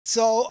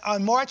So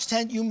on March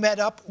 10th, you met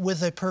up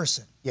with a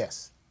person.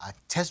 Yes. I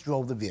test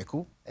drove the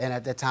vehicle, and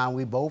at that time,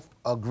 we both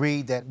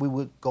agreed that we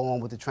would go on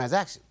with the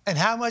transaction. And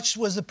how much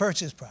was the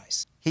purchase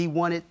price? He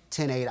wanted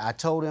 $10,800. I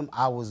told him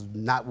I was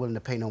not willing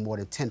to pay no more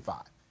than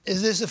 $10,500.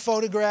 Is this a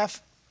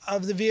photograph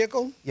of the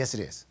vehicle? Yes,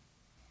 it is.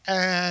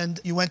 And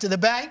you went to the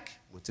bank?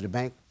 Went to the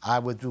bank. I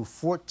withdrew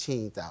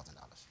 $14,000.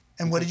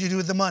 And what did you do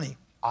with the money?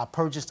 I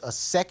purchased a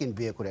second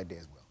vehicle that day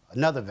as well,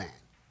 another van.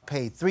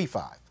 Paid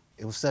 $3,500.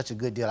 It was such a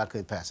good deal, I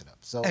couldn't pass it up.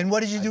 So. And what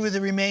did you do with the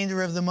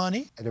remainder of the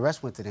money? And the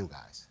rest went to them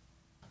guys.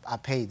 I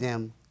paid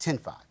them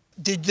 $10,500.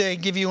 Did they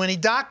give you any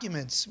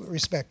documents with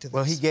respect to this?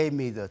 Well, he gave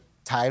me the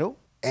title,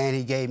 and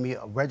he gave me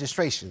a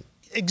registration.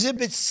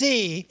 Exhibit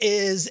C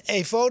is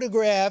a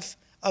photograph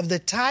of the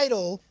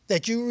title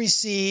that you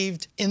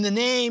received in the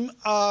name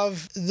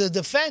of the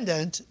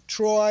defendant,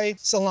 Troy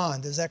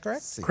Salond. Is that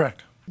correct? See.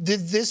 Correct.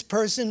 Did this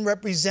person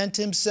represent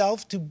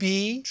himself to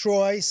be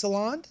Troy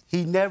Salond?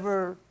 He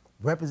never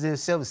represented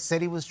himself,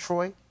 said he was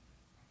Troy.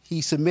 He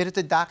submitted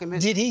the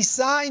document. Did he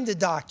sign the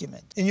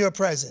document in your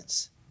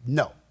presence?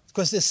 No.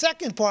 Because the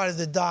second part of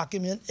the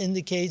document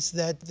indicates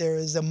that there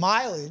is a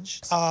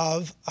mileage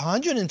of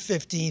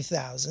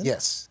 115,000.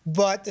 Yes.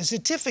 But the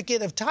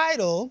certificate of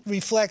title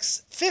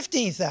reflects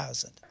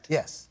 15,000.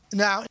 Yes.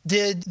 Now,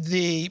 did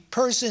the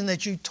person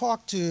that you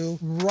talked to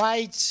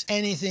write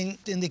anything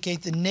to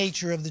indicate the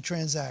nature of the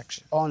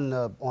transaction? On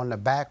the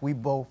back, we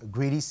both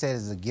agreed. He said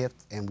it's a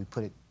gift, and we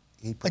put it.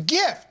 A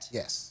gift?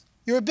 Yes.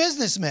 You're a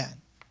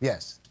businessman.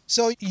 Yes.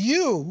 So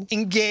you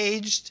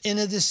engaged in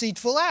a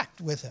deceitful act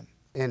with him.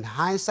 In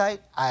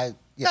hindsight, yeah.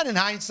 Not in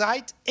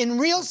hindsight, in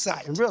real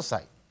sight. In real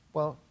sight.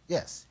 Well,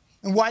 yes.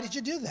 And why did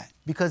you do that?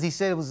 Because he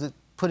said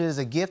put it as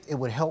a gift, it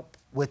would help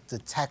with the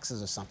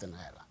taxes or something of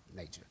that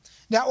nature.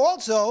 Now,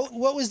 also,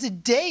 what was the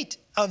date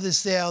of the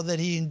sale that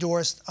he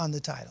endorsed on the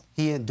title?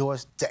 He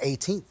endorsed the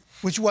 18th.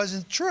 Which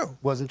wasn't true.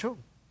 Wasn't true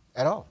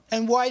at all.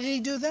 And why did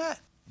he do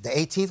that? The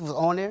 18th was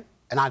on there,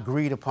 and I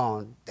agreed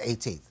upon the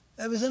 18th.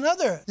 That was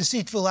another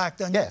deceitful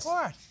act on your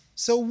part.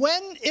 So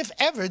when, if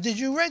ever, did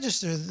you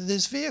register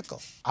this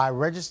vehicle? I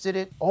registered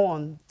it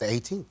on the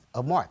 18th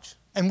of March.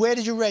 And where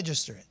did you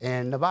register it?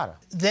 In Nevada.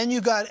 Then you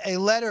got a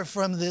letter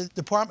from the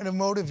Department of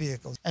Motor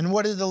Vehicles. And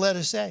what did the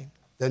letter say?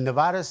 The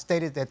Nevada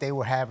stated that they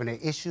were having an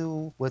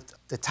issue with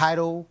the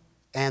title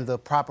and the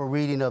proper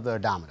reading of the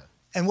odometer.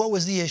 And what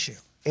was the issue?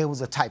 It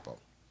was a typo.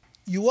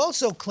 You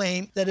also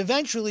claim that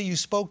eventually you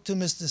spoke to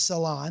Mr.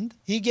 Salond.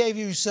 He gave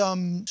you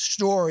some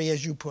story,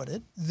 as you put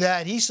it,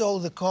 that he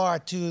sold the car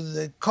to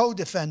the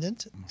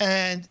co-defendant,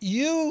 and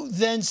you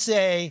then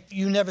say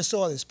you never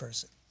saw this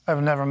person.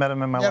 I've never met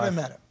him in my life. Never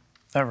met him.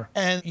 Never.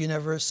 And you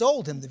never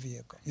sold him the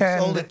vehicle. You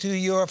sold it to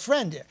your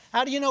friend here.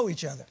 How do you know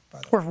each other,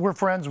 by the way? We're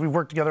friends. We've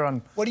worked together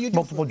on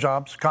multiple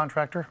jobs,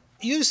 contractor.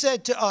 You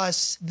said to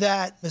us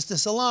that Mr.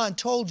 Salond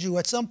told you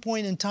at some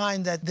point in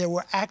time that there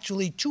were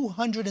actually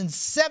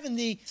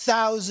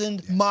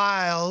 270,000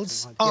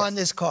 miles on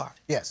this car.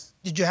 Yes.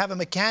 Did you have a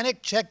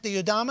mechanic check the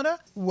odometer?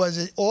 Was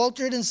it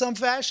altered in some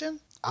fashion?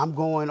 I'm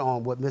going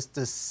on what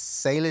Mr.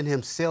 Salin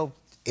himself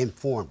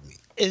informed me.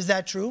 Is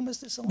that true,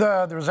 Mr.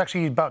 Salond? There was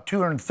actually about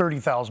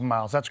 230,000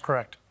 miles. That's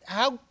correct.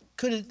 How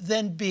could it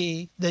then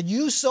be that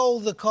you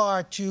sold the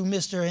car to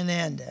Mr.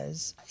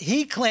 Hernandez?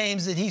 He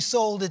claims that he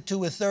sold it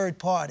to a third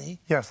party.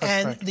 Yes,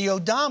 that's correct. And the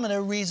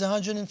odometer reads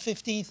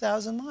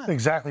 115,000 miles.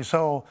 Exactly.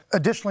 So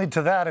additionally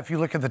to that, if you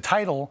look at the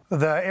title,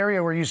 the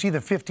area where you see the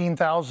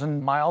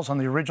 15,000 miles on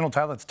the original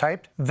title that's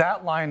typed,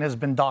 that line has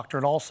been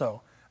doctored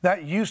also.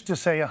 That used to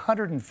say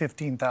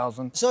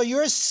 115,000. So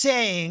you're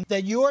saying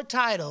that your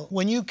title,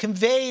 when you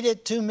conveyed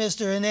it to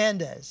Mr.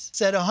 Hernandez,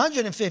 said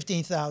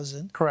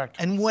 115,000. Correct.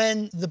 And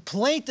when the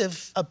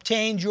plaintiff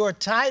obtained your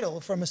title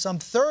from some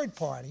third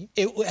party,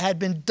 it had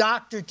been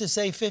doctored to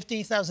say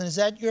 15,000. Is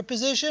that your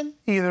position?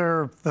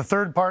 Either the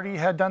third party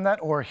had done that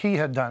or he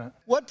had done it.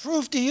 What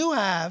proof do you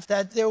have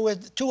that there were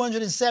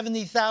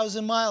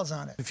 270,000 miles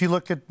on it? If you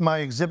look at my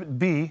Exhibit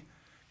B,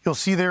 you'll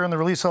see there in the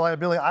release of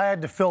liability, I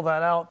had to fill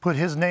that out, put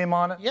his name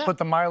on it, put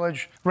the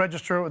mileage,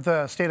 register it with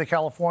the state of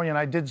California, and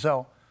I did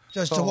so.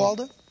 Judge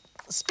Tawalda?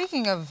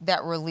 Speaking of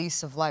that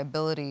release of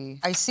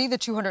liability, I see the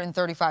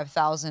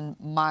 235,000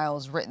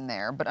 miles written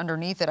there, but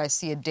underneath it I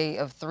see a date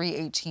of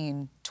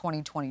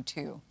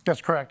 3/18/2022. That's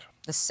correct.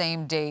 The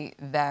same date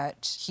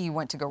that he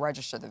went to go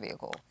register the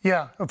vehicle.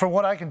 Yeah, from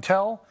what I can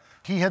tell,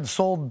 he had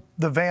sold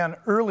the van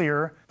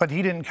earlier, but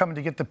he didn't come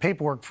to get the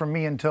paperwork from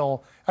me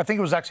until, I think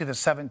it was actually the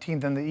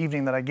 17th in the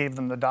evening that I gave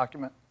them the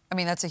document. I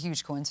mean, that's a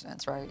huge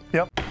coincidence, right?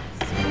 Yep.